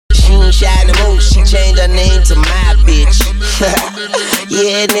moonshine the most. She changed her name to my bitch.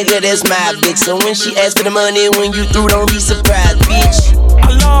 Yeah, nigga, that's my bitch. So when she asks for the money, when you through, don't be surprised, bitch.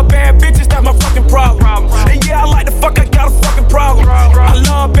 I love bad bitches, that's my fucking problem. And yeah, I like the fuck, I got a fucking problem. I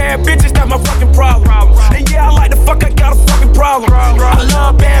love bad bitches, that's my fucking problem. And yeah, I like the fuck, I got a fucking problem. I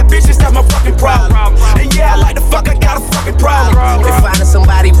love bad bitches, that's my fucking problem. And yeah, I like the fuck, I got a fucking problem. If finding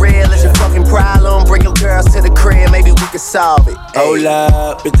somebody real is your fucking problem, bring your girls to the crib, maybe we can solve it. Hold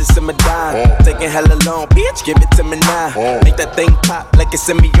up, bitches in my dime. Taking hella long, bitch, give it to me now. Make that thing pop like it's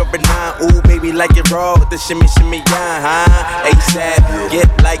in me over 9. Ooh, baby, like it raw with the shimmy, shimmy, yeah, huh? ASAP, get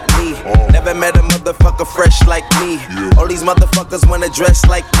like me. Never met a motherfucker fresh like me. All these motherfuckers wanna dress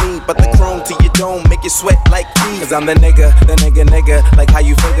like me, but the chrome to your dome make you sweat like me. Cause I'm the nigga, like how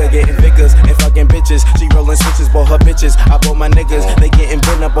you figure, getting figures and fucking bitches. She rolling switches, bought her bitches, I bought my niggas. They getting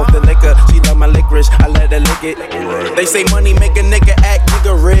bent up off the liquor, she love my licorice, I let her lick it. They say money make a nigga act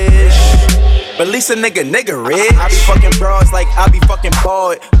niggerish, but at least a nigga rich. I be fucking broads like I be fucking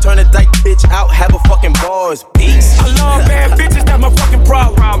bored. Turn a dyke bitch out, have a fucking bars. Peace. I love bad bitches, that's my fucking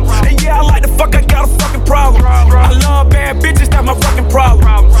problem. And yeah, I like the fuck, I got a fucking problem. I love bad bitches, that's my fucking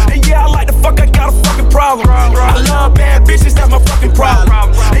problem. And yeah, I like the fuck, I got a fucking problem. I love bad bitches, that's my fucking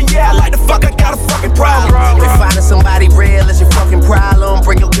problem. And yeah, I like the fuck, I got a fucking problem. If finding somebody real is your fucking problem,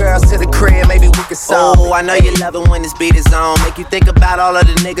 bring your girls to the crib, maybe we can solve it. I know you love it when this beat is on. Make you think about all of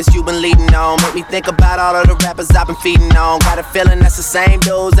the niggas you been leading on. Make me think about all of the rappers I've been feeding on. Got a feeling that's the same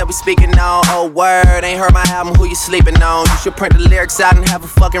dudes that we speaking on. Oh word, ain't heard my album, who you sleeping on? You should print the lyrics out and have a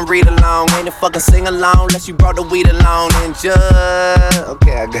fucking read along. Ain't a fucking sing along unless you brought the weed along. And just,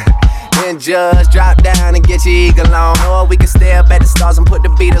 okay, I got it. Then just drop down and get your eagle on. Or we can stay up at the stars and put the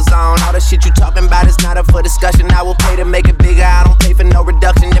Beatles on. All the shit you talking about is not up for discussion. I will pay to make it bigger, I don't pay for no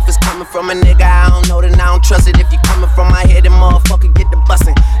reduction. If it's coming from a nigga, I don't know, then I don't trust it. If you coming from my head, then motherfucker get the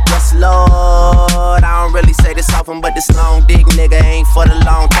bussin'. Yes, Lord, I don't really say this often, but this long dick nigga ain't for the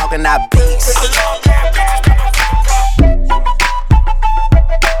long talking, I beats.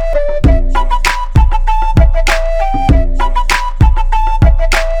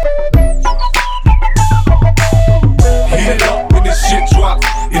 Heat it up when this shit drops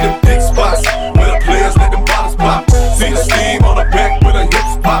in them big spots where the players let them bottles pop. See the steam on her back when her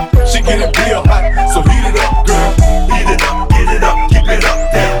hips pop. She getting real hot, so heat it up, girl. Heat it up, get it up, keep it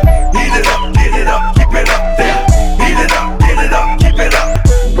up there. Heat it up, get it up, keep it up there. Heat it up, get it up, keep it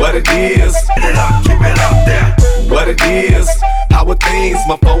up. What it is, get it up, keep it up there. What it is, how it things.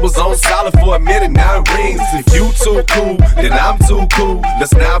 My phone was on silent for a minute, now it rings. If you too cool, then I'm too cool.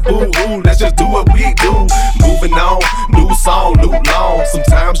 Let's not boo-hoo, let's just do what we do. Moving on, new song, new long.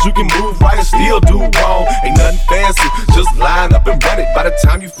 Sometimes you can move right and still do wrong. Ain't nothing fancy, just line up and run it. By the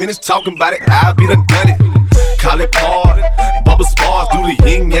time you finish talking about it, I'll be done it. Call it party, bubble spars, do the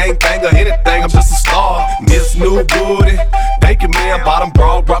yin-yang thing or anything, I'm just a star. Miss New Booty, thank you man, bottom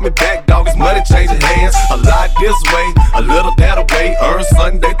brawl brought me back, dog, it's money changing hands. A lot this way, a little that away, earn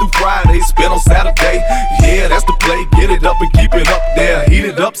Sunday through Friday, spend on Saturday. Yeah, that's the play, get it up and keep it up there. Heat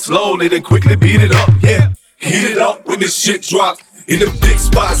it up slowly, then quickly beat it up, yeah. Heat it up when this shit drops in them big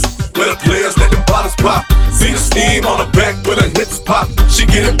spots where the players let them bottles pop. See the steam on her back when her hips pop. She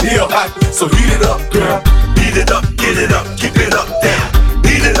getting real hot, so heat it up, girl. Heat it up, get it up, keep it up there.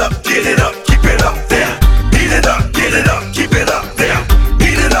 Heat it up, get it up, keep it up there. Heat it up, get it up, keep it up there.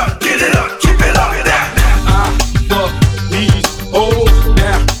 Heat it up, get it up, keep it up there. I fuck these hoes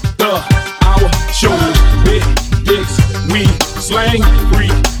after our show. Big dicks, we slang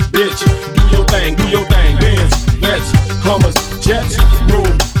freak, bitch. Do your thing, Benz, Lex, Hummers, Jets,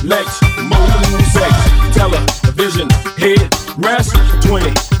 room, Lex, moon, sex, television, head, rest, 20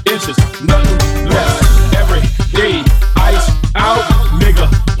 inches, nothing less. Every day, ice out, nigga,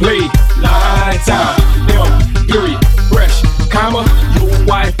 play, lights out, period, fresh, comma, your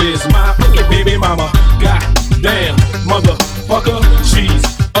wife is my baby mama. Goddamn, motherfucker, she's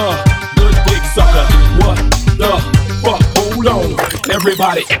a good dick sucker. What the fuck? Hold on,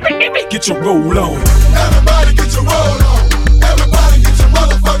 everybody, get your roll on. Everybody get your roll on. Everybody get your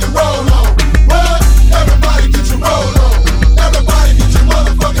motherfucking roll on. What? Everybody get your roll on. Everybody get your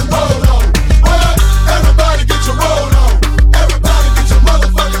motherfucking roll on. What? Everybody get your roll on. Everybody get your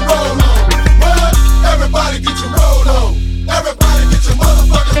motherfucking roll on. What? Everybody get your roll on. Everybody get your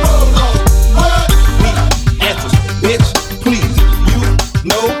motherfucking roll on. What? Me, answers, bitch, please. You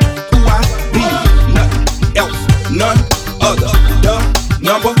know who I be. Nothing else, none other. The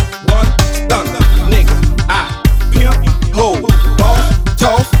number one stunner, nigga. I pimp, hold, boss,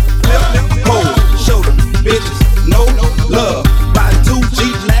 toss, flip, hold. Show them bitches no love. Buy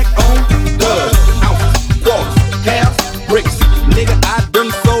 2G black on dubs. Ounces, quarters, halves, bricks. Nigga, I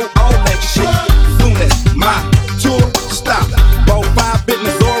done sold all that.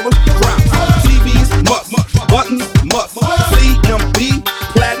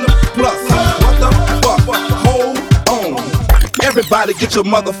 Everybody get your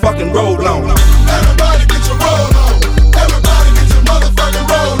motherfucking roll on. Everybody get your roll on. Everybody get your motherfucking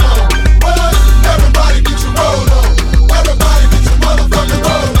roll on. What? Everybody get your roll on. Everybody get your motherfucking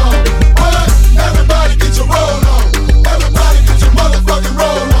roll on. What? Everybody get your roll on. Everybody get your motherfucking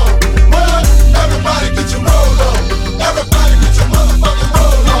roll on. What? Everybody get your roll on. Everybody get your motherfucking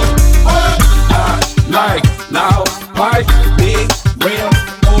roll on. What? I like loud pipe, big rim,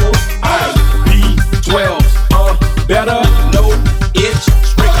 old ice, B12, better No itch,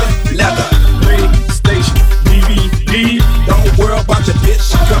 strictly leather. PlayStation, DVD. Don't worry about your bitch,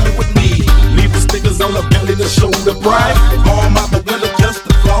 she coming with me. Leave the stickers on the belly to show the pride. Arm out the window just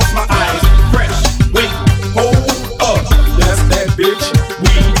to floss my eyes. Fresh, wait, hold up. That's that bitch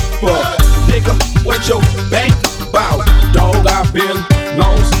we fuck. Nigga, what your bank about? Dog, I've been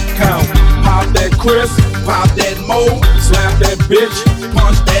lost count. Pop that Chris, Pop that mold, slap that bitch.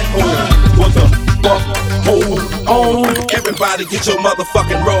 punch that hole. What the fuck? Hold on. Everybody get your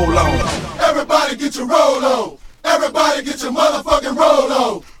motherfucking roll on. Everybody get your roll on. Everybody get your motherfucking roll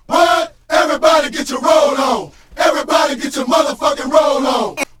on. What? Everybody get your roll on. Everybody get your motherfucking roll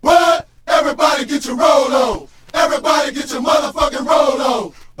on. What? Everybody get your roll on. Everybody get your motherfucking roll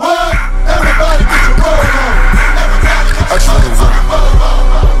on. What? Everybody get your roll on. Everybody get your motherfucking roll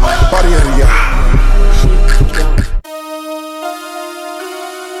on. Body area.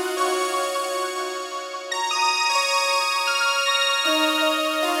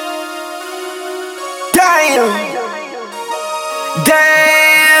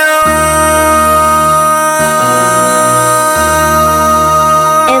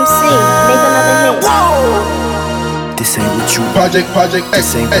 MC, make another hit. This ain't what you want. Project X.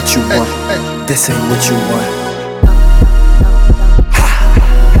 This ain't what you want. This ain't what you want.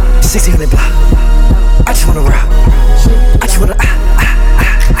 1600 block. I just wanna rock. I just wanna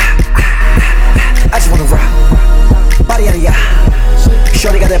I just wanna rock. Body out of ya.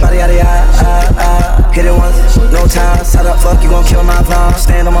 Shorty got that body out of ya. Hit it once, no time. Side up, fuck, you gon' kill my vibe.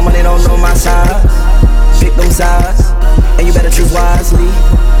 Stand on my money, don't know my size. Pick them sides, and you better choose wisely.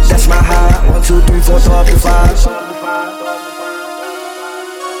 That's my high. 1, 2, 3, 4, throw up to 5.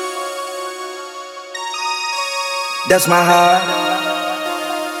 That's my heart.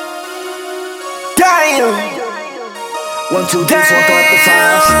 Damn. 1, 2, 3, 4, throw up to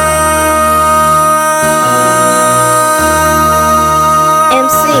 5.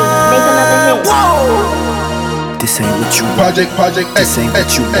 MC, make another hit. This ain't what you want. Project X. This ain't what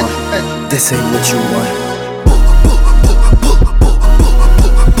you want. This ain't what you want.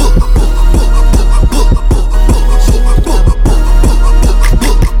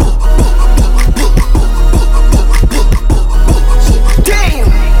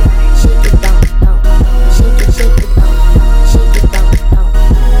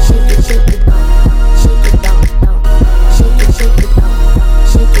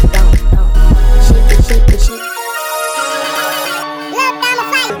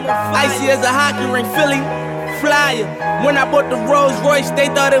 Icy as a hockey rink, Philly flyer. When I bought the Rolls Royce, they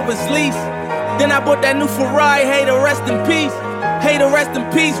thought it was lease. Then I bought that new Ferrari, hey, to rest in peace. Hey, to rest in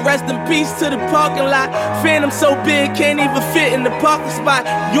peace to the parking lot. Phantom so big, can't even fit in the parking spot.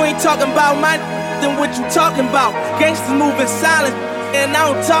 You ain't talking about my then what you talking about? Gangsters moving silent, and I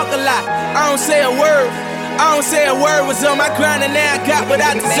don't talk a lot. I don't say a word. I don't say a word. Was on my grind and now I got what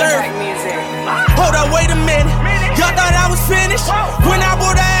I deserve. Hold up, wait a minute. Y'all thought I was finished? When I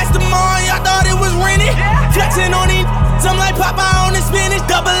bought the Aston Martin, y'all thought it was rented? Flexing on these, I'm like Popeye on the spinach.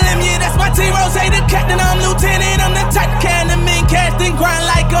 Double M, yeah, that's my team. Rose, the captain, I'm lieutenant. I'm the type can the men cast and grind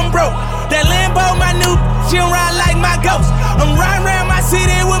like I'm broke. That Lambo, my new, she don't ride like my ghost. I'm riding around my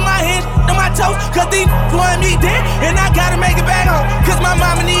city with my hands on my toes. Cause these want me dead, and I gotta make it back home. Cause my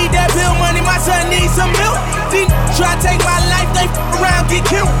mama need that bill money, my son needs some milk. These try to take my life, they around, get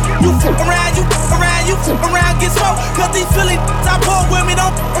killed. You around, you around, you around, get smoked. Cause these Philly I pull with me,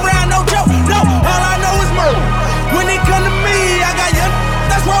 don't around, no joke. No, all I know is murder. When it come to me, I got young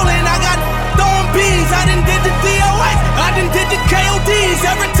that's rolling, I got throwing bees. I done did the DOS, I done did the KODs.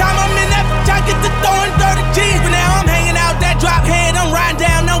 Every time I'm in that bitch, I get to throwing 30 G's. But now I'm hanging out that drop head, I'm riding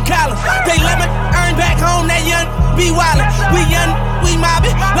down no collar. They let me earn back home, that young be wildin'. We young, we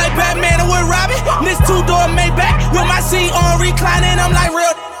mobbin', like Batman and Wood Robin. This 2-door Maybach with my seat on reclining. I'm like,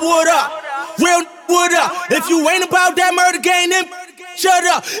 real wood up, real wood up. If you ain't about that murder game, then shut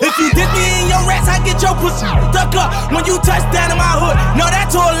up. If you dip me in your rats, I get your pussy stuck up. When you touch down in my hood, no, that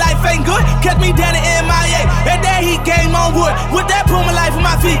tour life ain't good. Catch me down in MIA, and that heat game on wood. With that Puma life on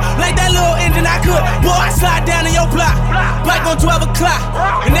my feet, like that little engine I could. Boy, I I slide down in your block, like on 12 o'clock.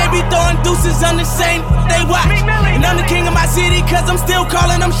 And they be throwing deuces on the same they watch. And I'm the king of my city, cause I'm still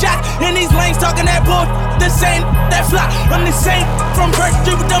calling them shots. And these lanes talking that bull, the same that fly. I'm the same from Birch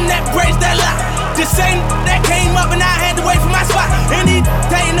Street with them that braids that lock. The same that came up and I had to wait for my spot. And he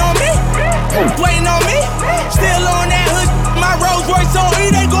dating on me, waiting on me. Still on that hood, my Rolls Royce on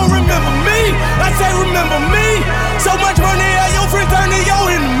E, they gon' remember me. I say remember me. So much money, your friends turn to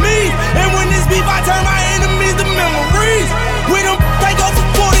your enemy. And when this beef, I turn my enemies to memories. We them they go for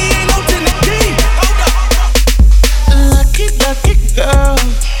 40, ain't no 10 to key. Hold up. Lucky, lucky girl.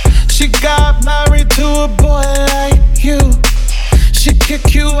 She got married to a boy like you. She'd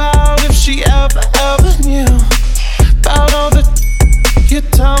kick you out if she ever knew about all the you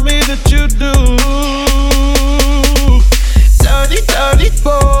tell me that you do. Dirty, dirty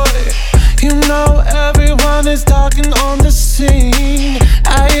boy. You know everyone is talking on the scene.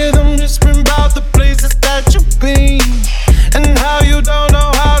 I hear them whispering about the places that you've been and how you don't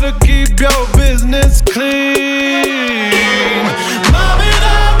know how to keep your business clean. Mommy,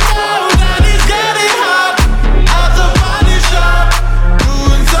 don't know that he's getting hot at the body shop,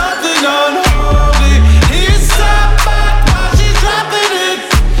 doing something unholy. He sat back while she's dropping it.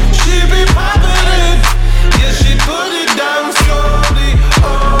 She be popping it, yeah, she put it down slowly.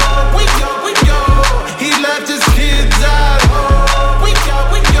 Oh, we go. He left his kids at home. We go,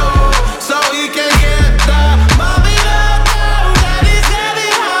 so he can get that. Mommy don't know that he's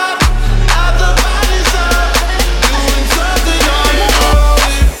getting hot at the body shop, doing something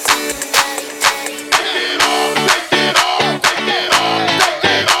unholy.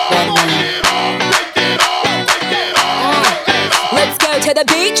 Let's go to the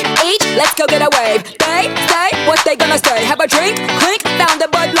beach, each, let's go get a wave. They say what they gonna say. Have a drink, clink, found a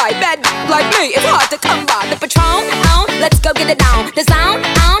Bud Light. Bad like me, it's hard to come by. The Patron, let's go get it down. The sound,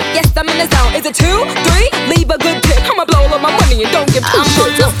 yes, I'm in the zone. Is it 2, 3? Leave a good tip. I'ma blow all of my money and don't give two shits. I'm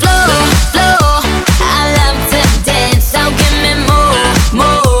on the floor. I love to dance, so give me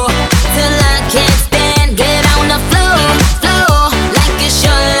more, till I can't stand. Get on the floor, like it's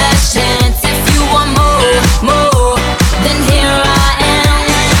your last chance. If you want more, then here I am.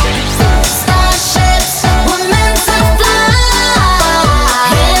 Starships were meant to fly.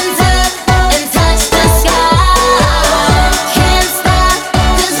 Hands up and touch the sky. Can't stop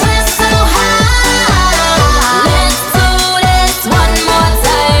 'cause we're so high. Let's do this one more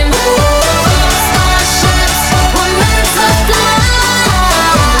time. Starships were meant to fly.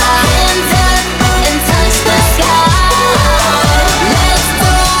 Hands up and touch the sky. Let's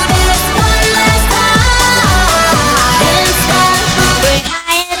do this one last time. Can't stop, we're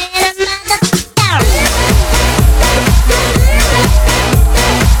higher than a motherfucker.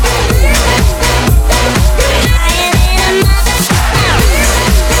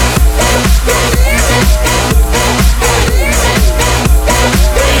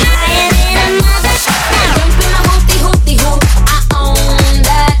 Don't spin my hoopty-hoop, I own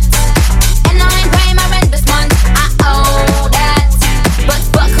that. And I ain't paying my rent this month, I owe that. But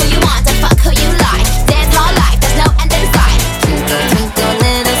fuck who you want and fuck who you like. Dance all life, there's no end in sight. Twinkle, twinkle,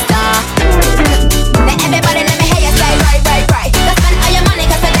 little star. Now everybody let me hear you say right. Go spend all your money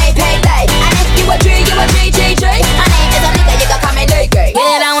 'cause today payday. And if you a G, you a G. My name is a nigga, you can call me nigga.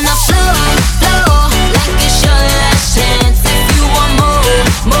 Get on the floor, like it's your last chance. If you want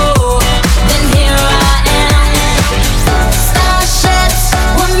more, then here I am. Starships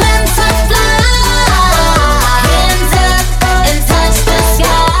were meant to fly. Hands up and touch the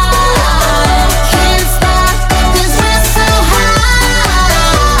sky. Can't stop 'cause we're so high.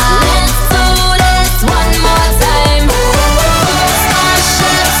 Let's do this one more time.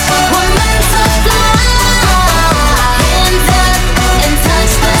 Starships were meant to fly. Hands up and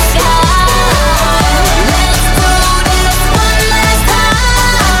touch the sky. Let's do this one last time.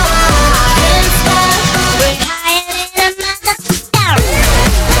 Can't stop, we're higher than a motherfucker.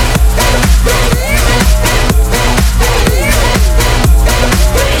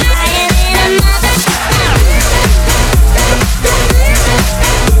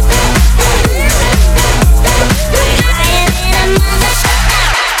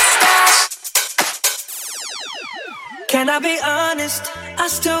 Can I be honest? I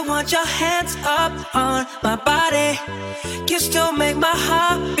still want your hands up on my body. You still make my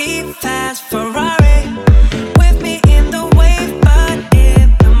heart beat fast. Ferrari with me in the wave, but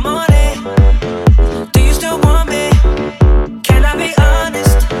in the morning. Do you still want me? Can I be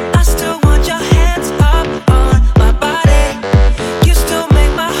honest? I still want your hands up on my body. You still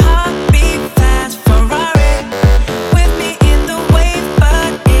make my heart beat fast. Ferrari with me in the wave,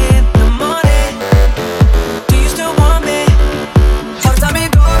 but in the morning. Do you still want me? Portami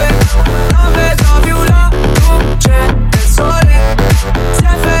dove, dove, dove,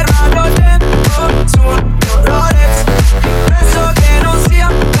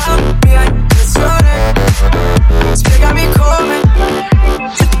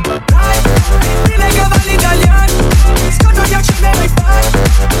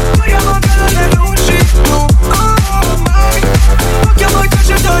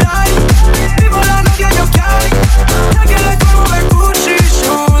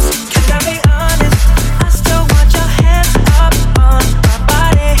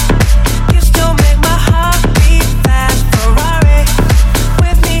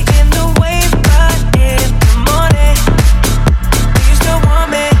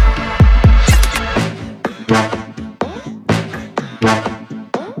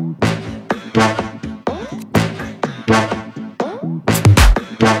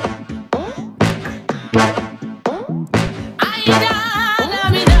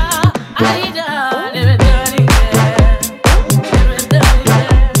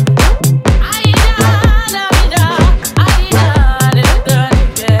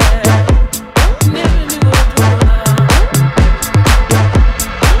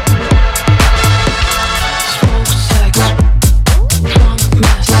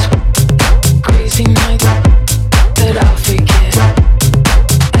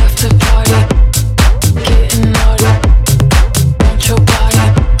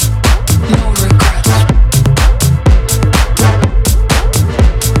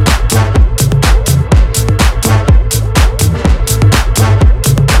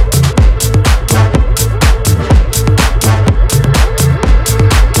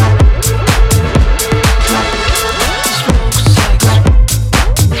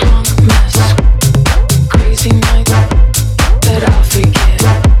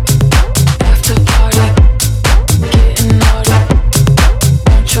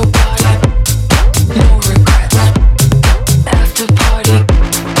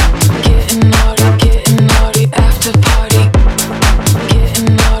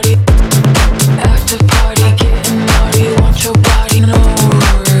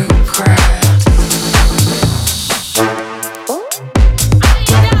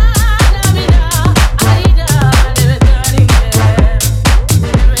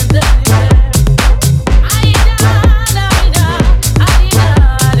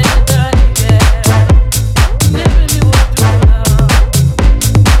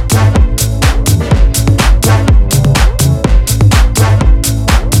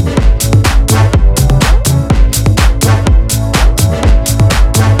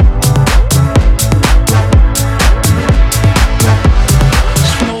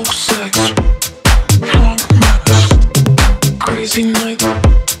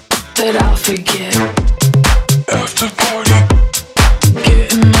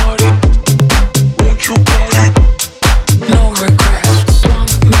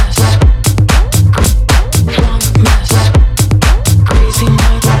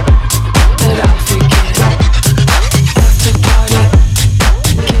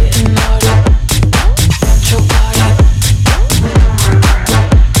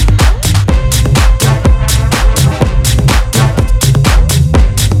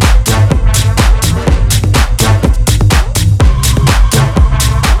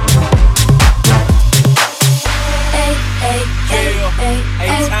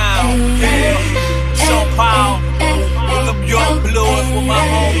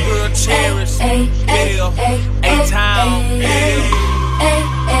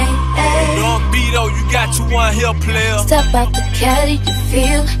 player, player. Step out the caddy, you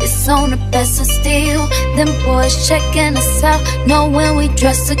feel it's on the best of steel. Them boys checking us out, know when we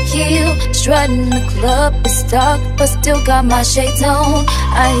dress to kill. Strutting the club, it's dark, but still got my shades on.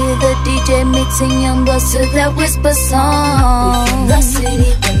 I hear the DJ mixing young bucks to that whisper song. We from the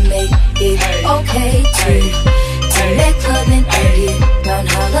city, we make it okay too. Turn that club and get round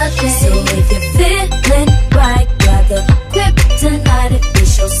holiday. So if you're feeling right, grab the grip tonight. If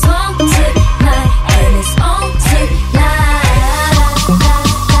it's your song tonight, and it's on tonight.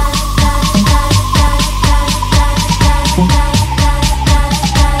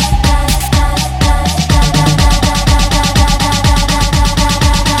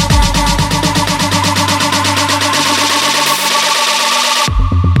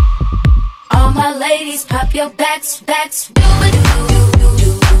 All my ladies, pop your backs, backs, do it, do it.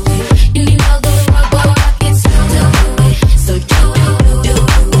 You know the rock is do it, so do it.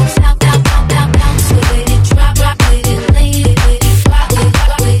 Down, down, down, down, bounce with it, drop, drop with it, lean with it, rock with it,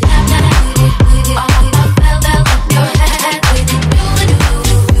 rock with it, down, down with it. All my fell up your head with it, do it.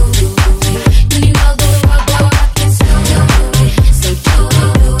 You know the rock is do it, so do it.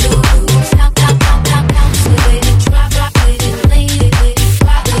 Down, down, down, down, bounce with it, drop, drop with it, lean with it,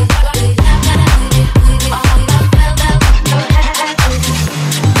 rock with it, rock with it, down, down with it. All my fell up your head with it.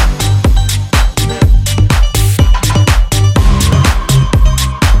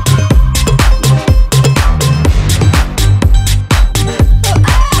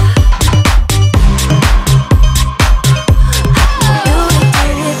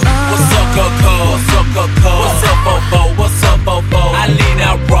 What's up, Coco? What's up, Coco? What's up, Fofo? What's up, Fofo? I lean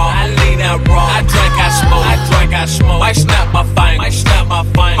out raw. I lean out raw. I drink, I smoke. I drink, I smoke. Might snap my finger. Might snap my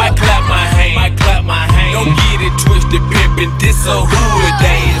finger. Might clap my hand. Might clap my hand. Don't get it twisted, pimpin'. This a hood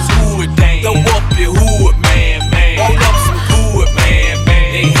dance. Hood dance. Don't whoop your hood, man, man. Hold up some hood, man,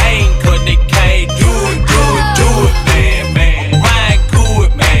 man. They hang 'cause they can't do it, do it, do it, man, man. Ride good,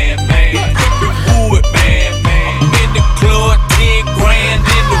 man, man. Pimpin' wood, man, man. I'm in the club, 10 grand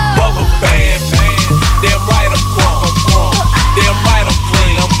in the rubber band, man. Damn right I'm crunk. Damn right I'm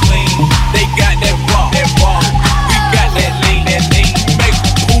clean. They got that raw. We got that lean. Make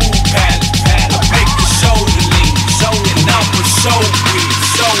the pool paddle. Make the shoulder lean. And I'm for show with.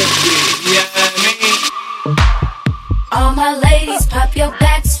 Yeah, I mean. All my ladies, pop your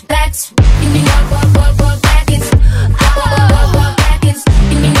backs, backs. You need work, backins. Backins.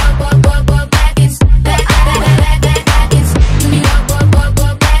 You need work, backins. Backins. You need work,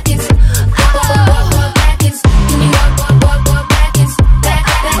 backins. Backins. You need work, backins. Backins. You need work, backins.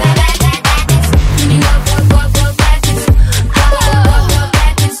 Backins. You need work, backins.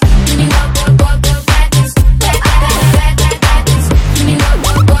 Backins. You need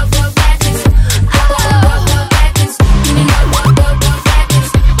work, backins. Backins. You need work, backins.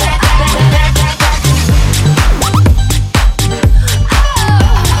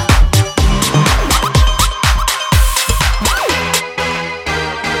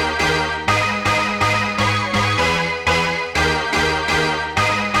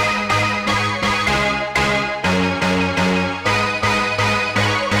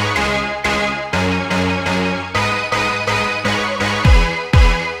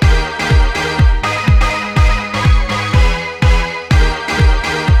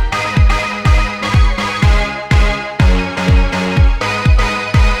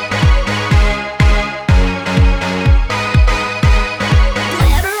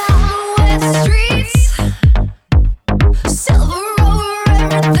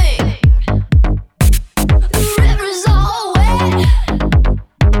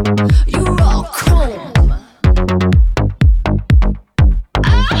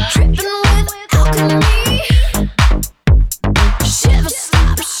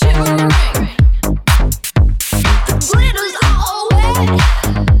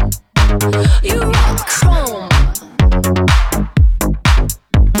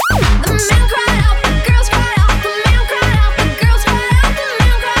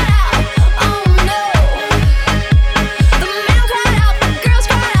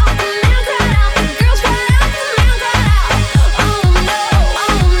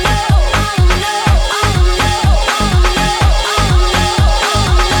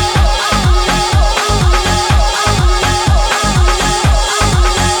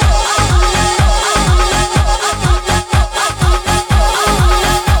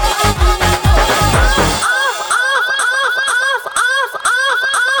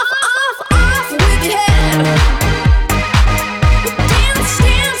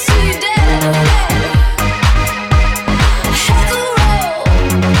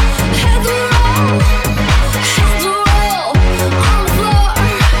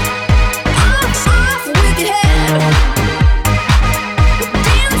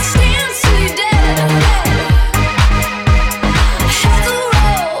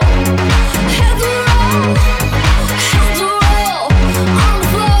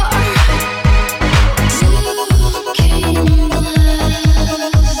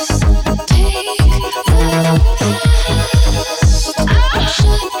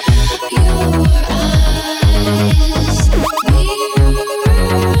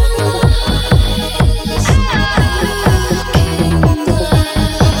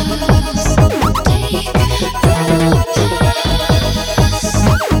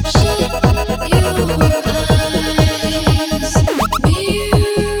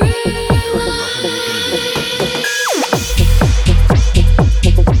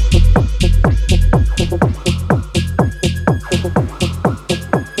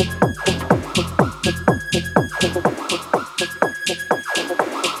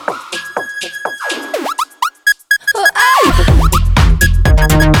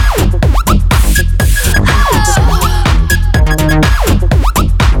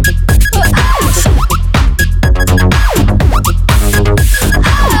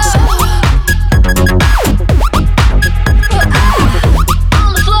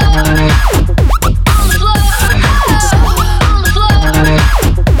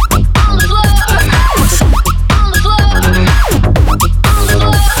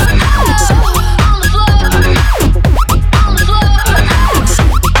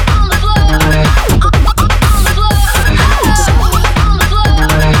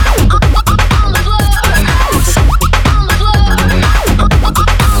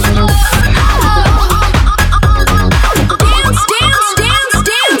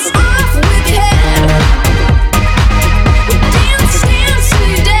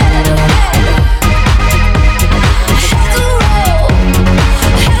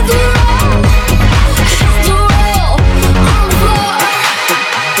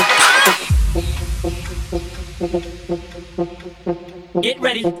 Get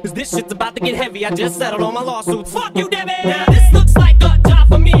ready, cause this shit's about to get heavy. I just settled all my lawsuits. Fuck you, Debbie. Now this looks like a job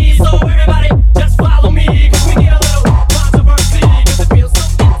for me, so everybody just follow me, cause we need a little controversy, cause it feels so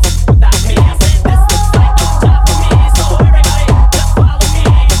empty without me. I said this looks like a job for me, so everybody just follow me,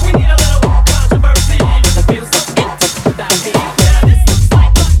 cause we need a little controversy, cause it feels so empty without me. Now this looks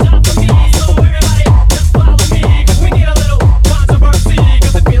like a job for me, so everybody just follow me, cause we need a little controversy,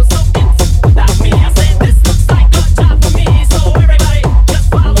 cause it feels so empty without me. I said this looks like a job for me, so everybody just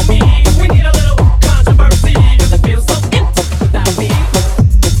follow me, cause we need a little controversy, cause it feels so empty without me.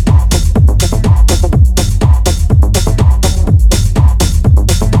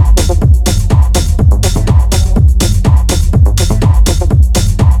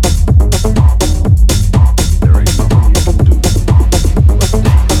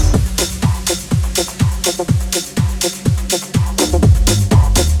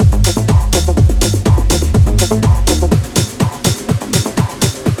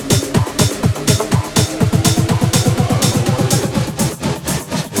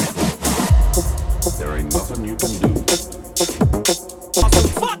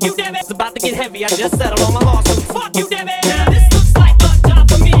 Fuck you, damn it! It's about to get heavy. I just settled all my lawsuits. Fuck you, damn it! Now this looks like a job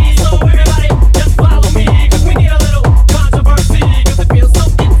for me, so everybody just follow me, cause we need a little controversy, cause it feels so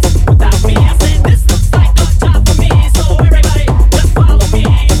empty without me. I said this looks like a job for me, so everybody just follow me,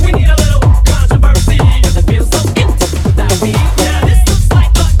 cause we need a little controversy, cause it feels so empty without me. Now this looks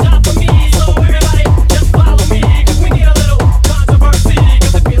like a job for me, so everybody just follow me, cause we need a little controversy,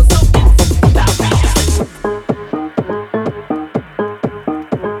 cause it feels so empty without me.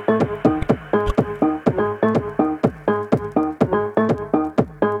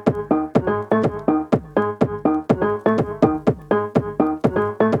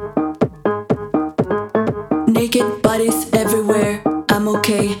 Naked bodies everywhere. I'm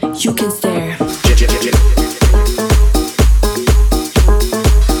okay, you can stare.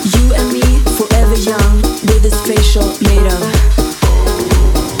 You and me, forever young, with this facial made of.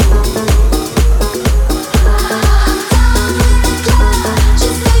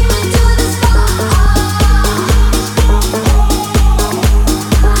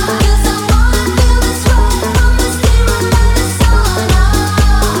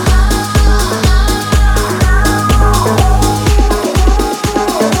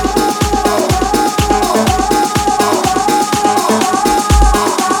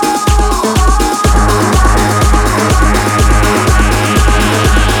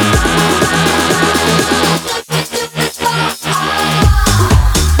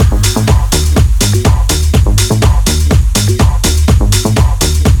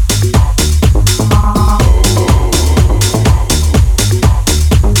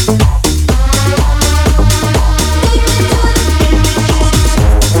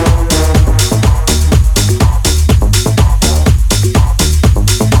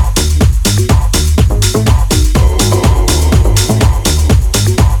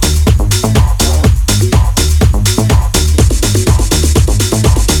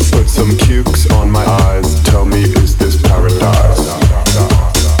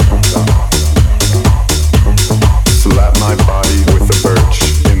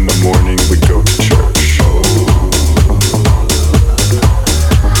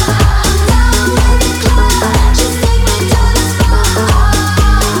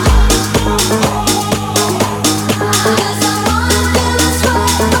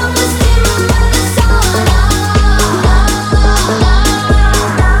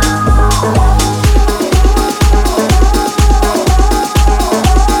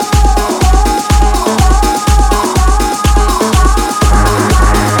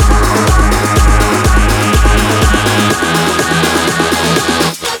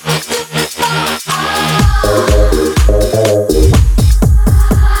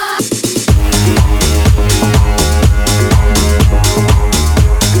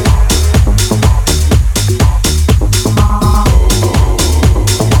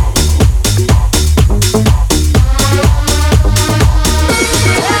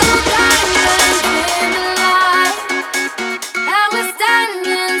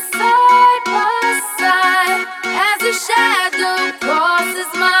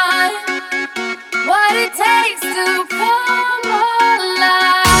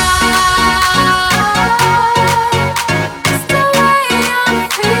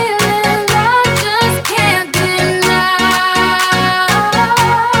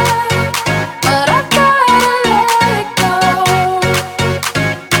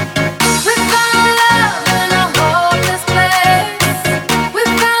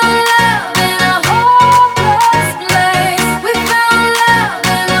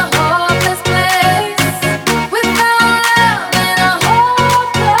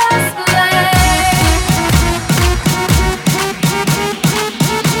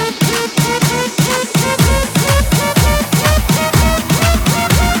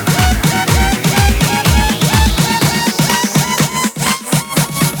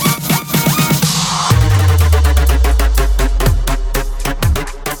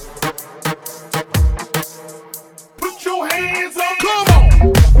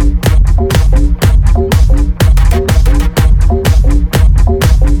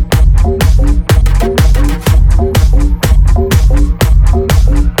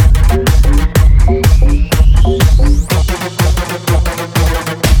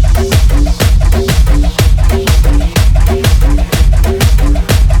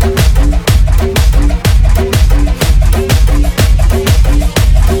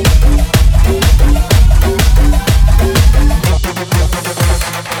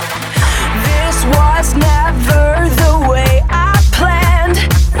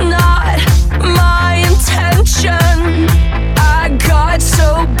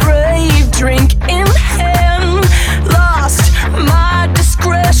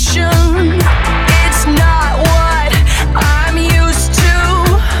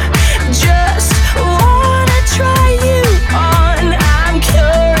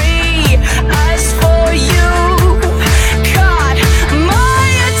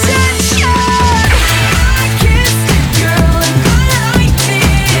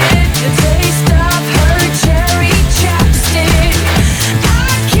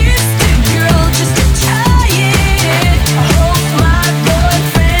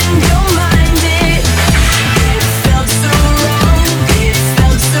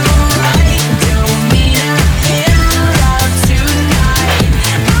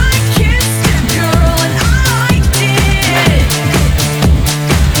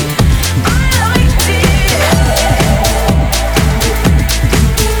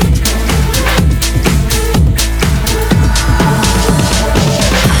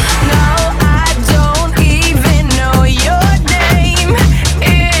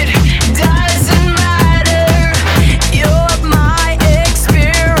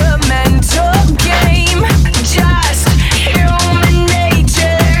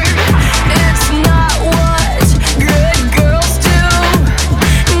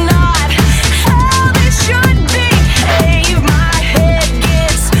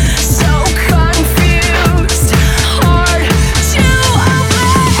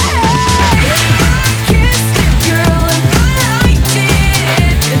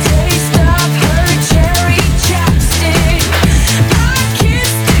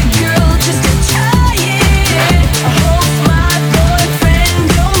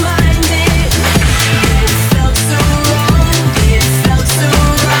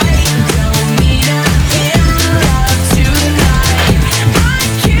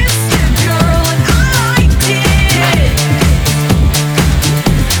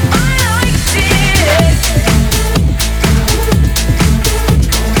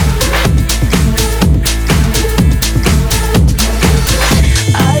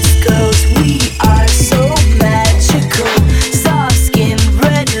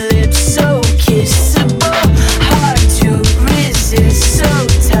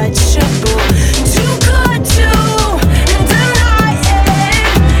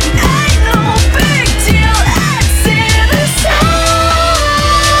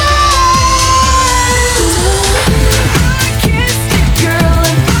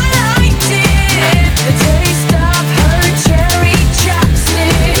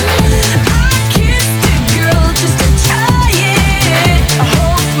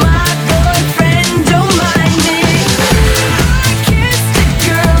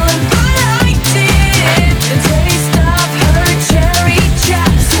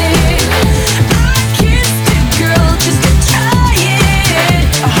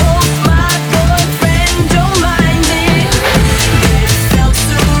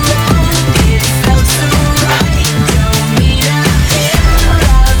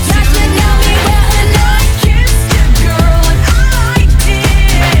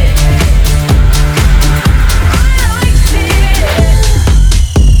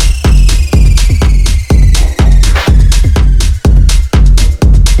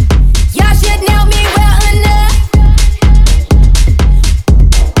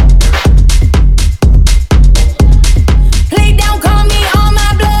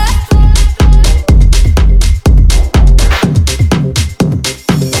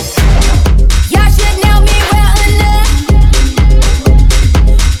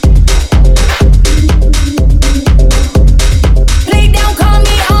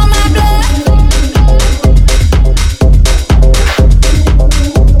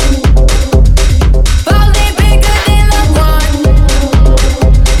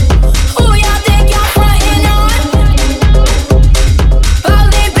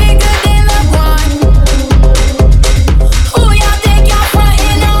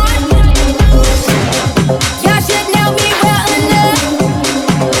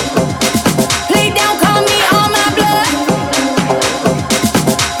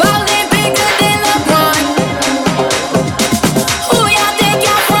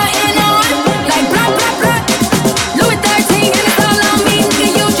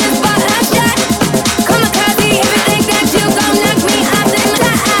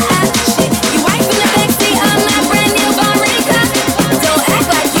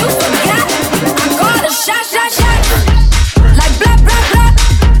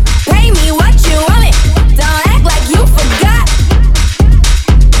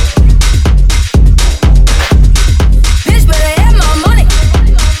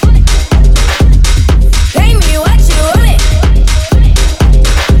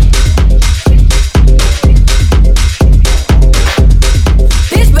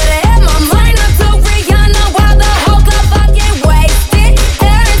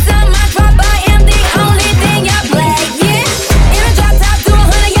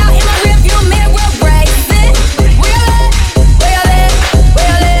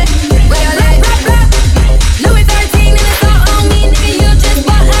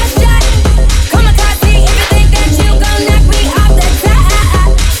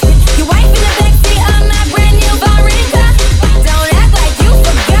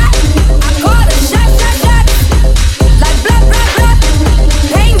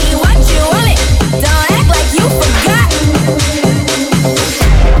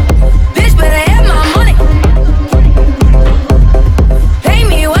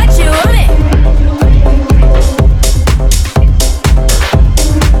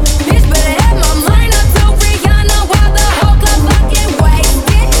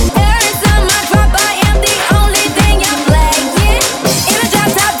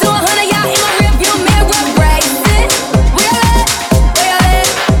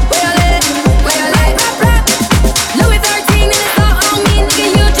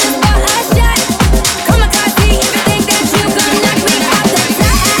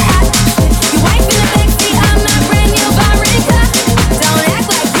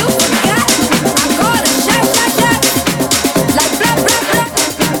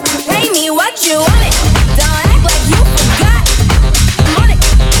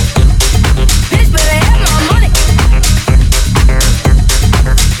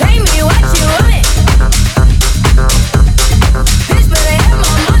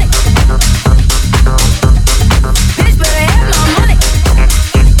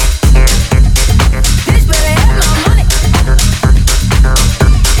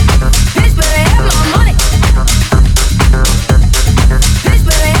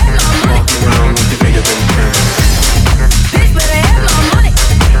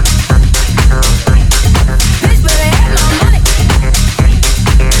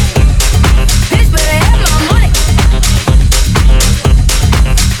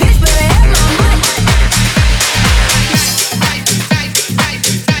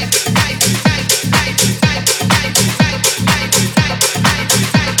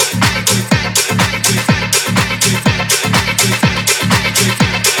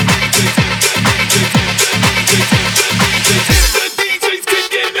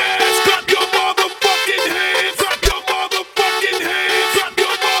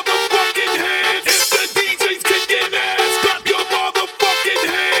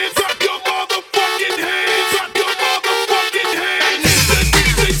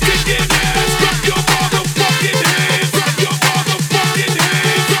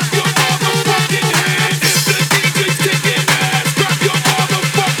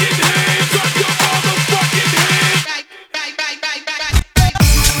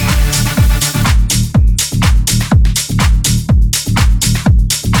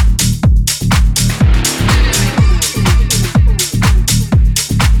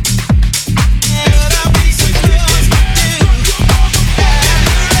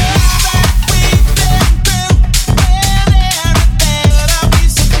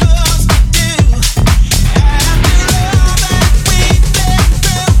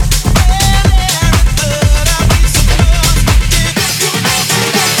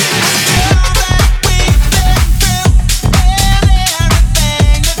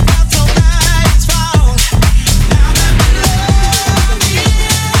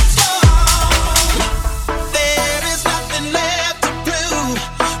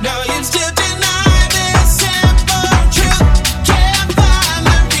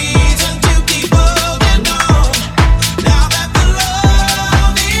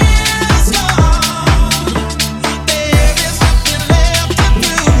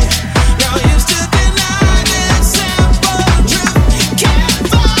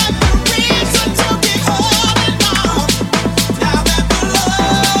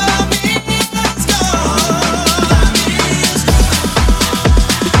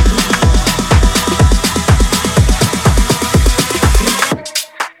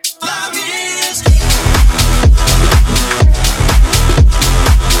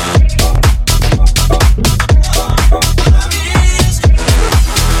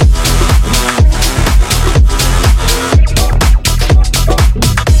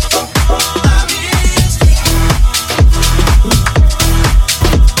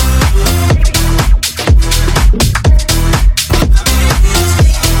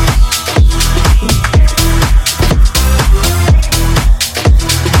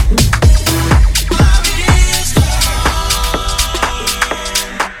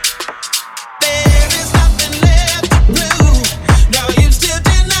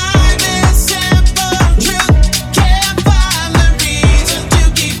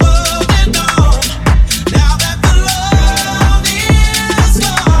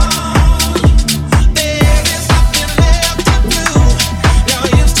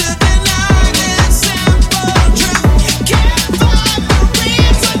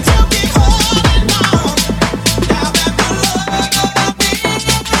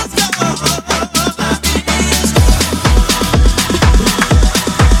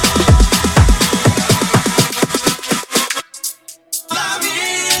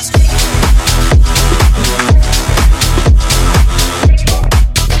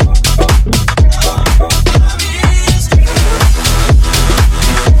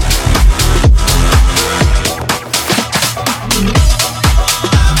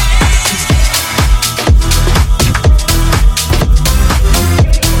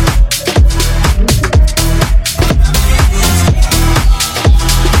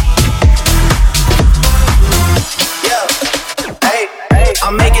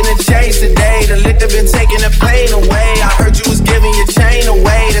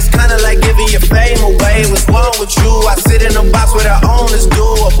 with you. I sit in a box where the owners do.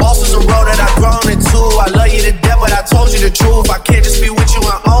 A boss is a role that I've grown into. I love you to death, but I told you the truth. I can't just be with you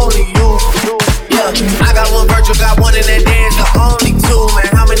and only you. Yeah, I got one Virgil, got one in that dance, the only two,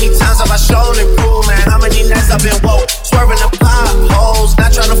 man. How many times have I shown and proved, man? How many nights I've been woke, swerving the potholes, not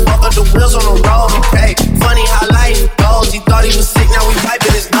trying to fuck up the wheels on the road, okay? Funny how life goes. He thought he was sick, now we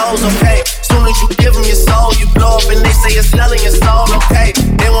wiping his nose, okay? Soon as you give him your soul, you blow up and they say you're selling your soul, okay?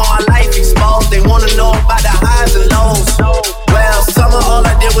 They want my life exposed, they wanna know about the highs and lows. Well, summer all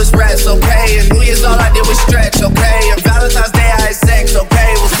I did was rest, okay? And New Year's all I did was stretch, okay? And Valentine's Day I had sex,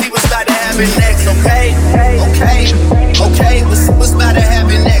 okay? We'll see what's about to happen next, okay? Okay, okay, we'll see what's about to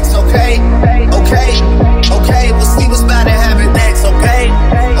happen next, okay? Okay, okay, we'll see what's about to happen next, okay?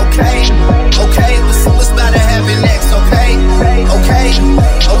 Okay, okay, we'll see what's about to happen next, okay? Okay,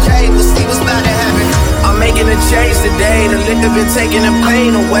 okay, we'll see what's about to happen. I'm making a change today, the liquor been taking the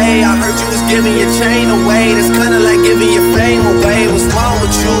pain away. I heard you was giving your chain away, that's kinda like giving your fame away. What's wrong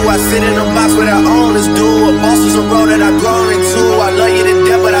with you? I sit in a box where the owners do. A boss is a role that I've grown into. I love you to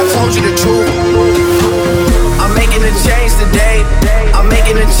death, but I told you the truth. I'm making a change today. I'm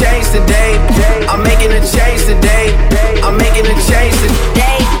making a change today. I'm making a change today. I'm making a change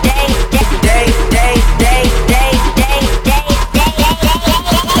today.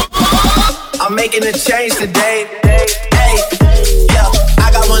 I'm making a change today. Hey, yeah,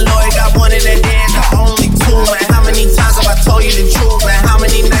 I got one lawyer, got one in that dance, the only two, man. How many times have I told you the truth, man? How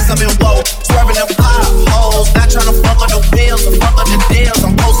many nights I've been woke, swerving the potholes, not trying to fuck up the wheels or fuck up the deals.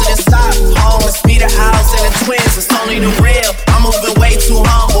 I'm posted inside home, the speed of Owls and the twins, it's only the real. I'm moving way too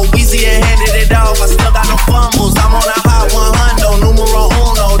humble, Weezy and handed it off, I still got no fumbles. I'm on a hot 100, numero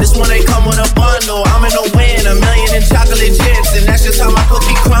uno, this one ain't come with a bundle. I'm in the win, $1 million in chocolate chips, and that's just how my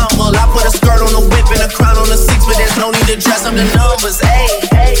cookie crumble. I put a skirt on the whip and a crown on the six, but there's no need to dress up the numbers. Hey,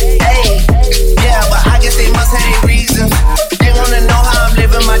 yeah, but I guess they must have their reasons. They wanna know how I'm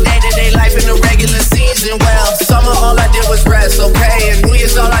living my day-to-day life in the regular season. Well, summer all I did was rest, okay? And New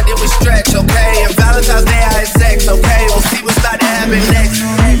Year's all I did was stretch, okay? And Valentine's Day I had sex, okay? We'll see what's about to happen next.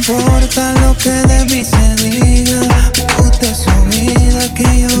 No importa lo que de mí se diga, usted su vida,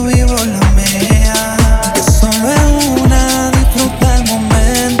 que yo vivo la mía. Que solo es una, disfruta el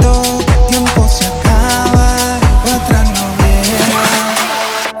momento, que el tiempo se acaba y para atrás no viene.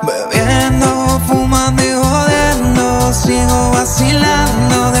 Bebiendo, fumando y jodiendo, sigo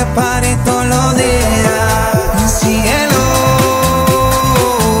vacilando de party todos los días. Síguelo.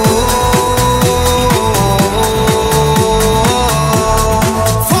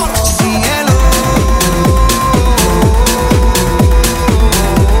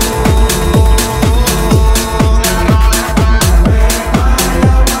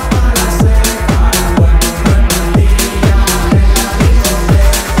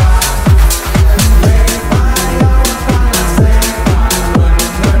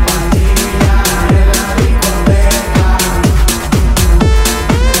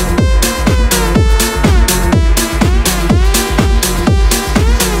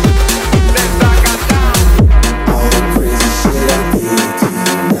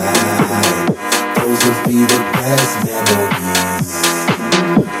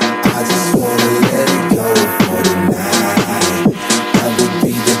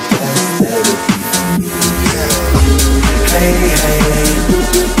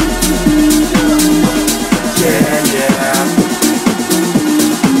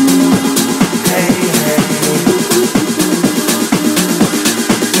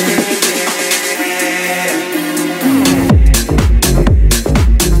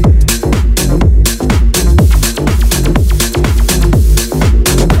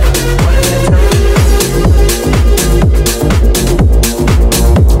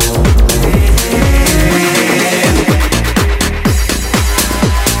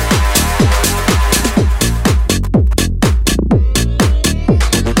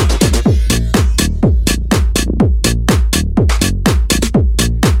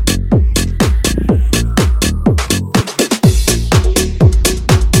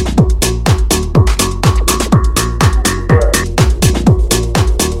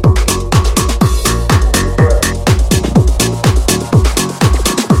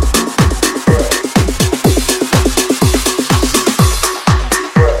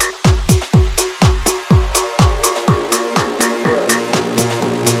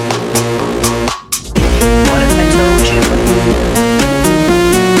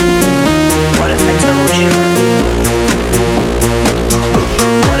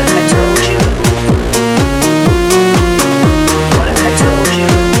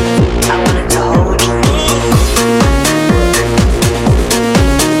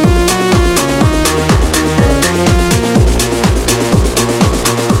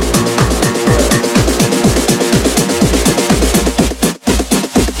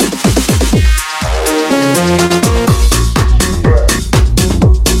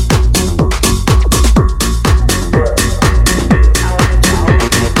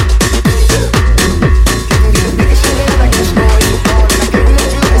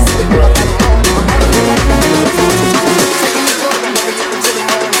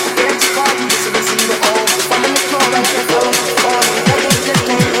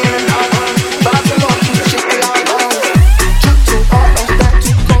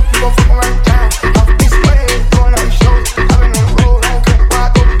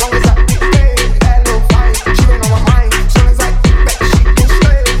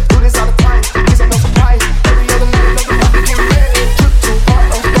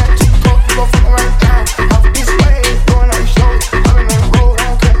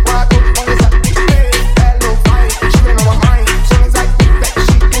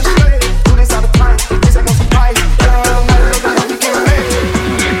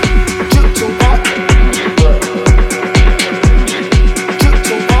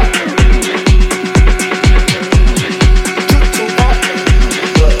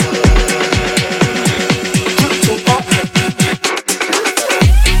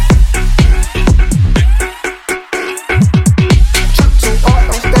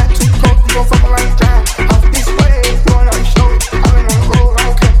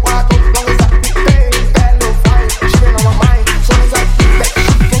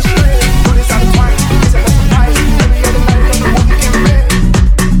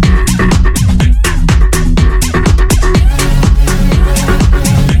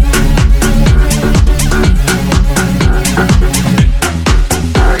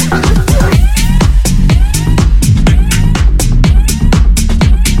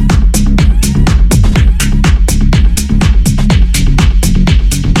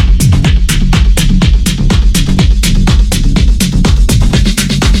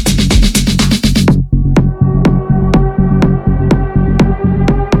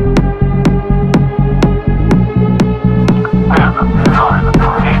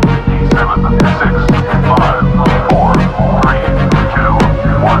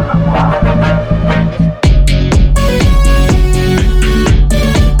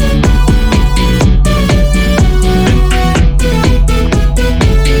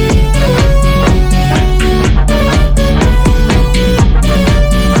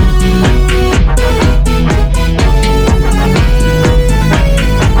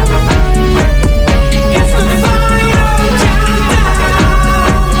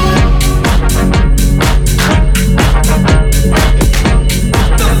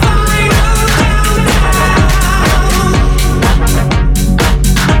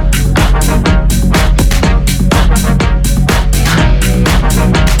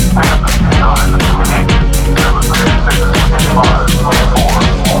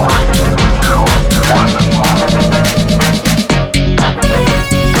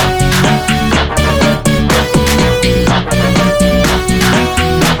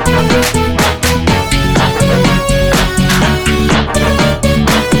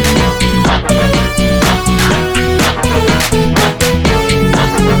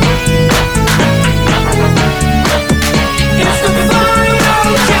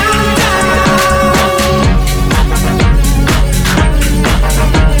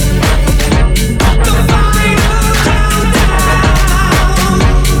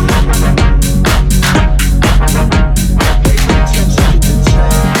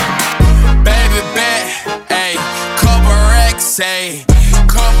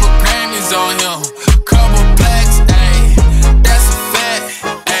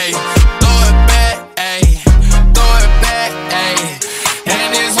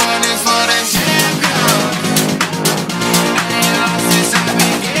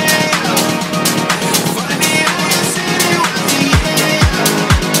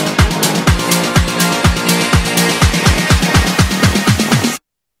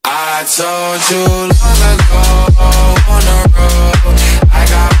 told you long ago on the road, I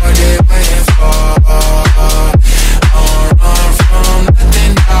got what they waiting for. Don't run from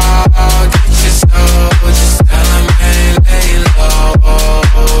nothing, dog. Get your soul, just tell them ain't lay low.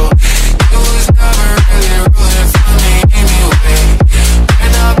 You was never really rooting for me anyway.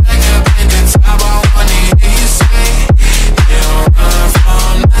 When I'm back up in the top, I wanna hear you say, you don't run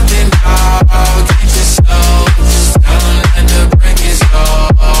from nothing, dog. Get your soul, just tell them that the break is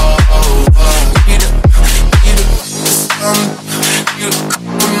over. Need a sun, need a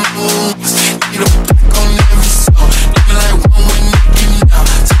couple moves, need a back on every song. Need me like one with Nicky now.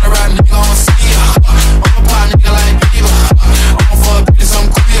 Tell the right nigga I wanna see ya. I'm a pop nigga like Bieber. I'm a fuck bitches, I'm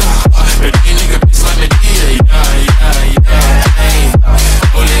queer. But these nigga bitch like me, yeah.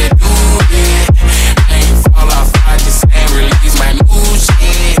 Oh, they do it. I ain't fall off, I just ain't release my new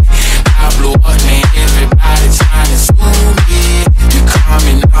shit. I blew up, man, everybody tryna sue me. You call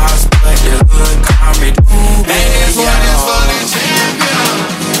me Nas, but the hood call me Doobie. And this one is for the champion.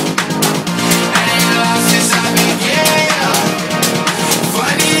 I ain't lost since I began.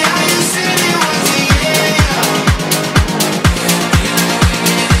 Funny how you said it was a yeah.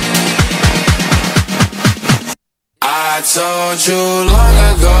 I told you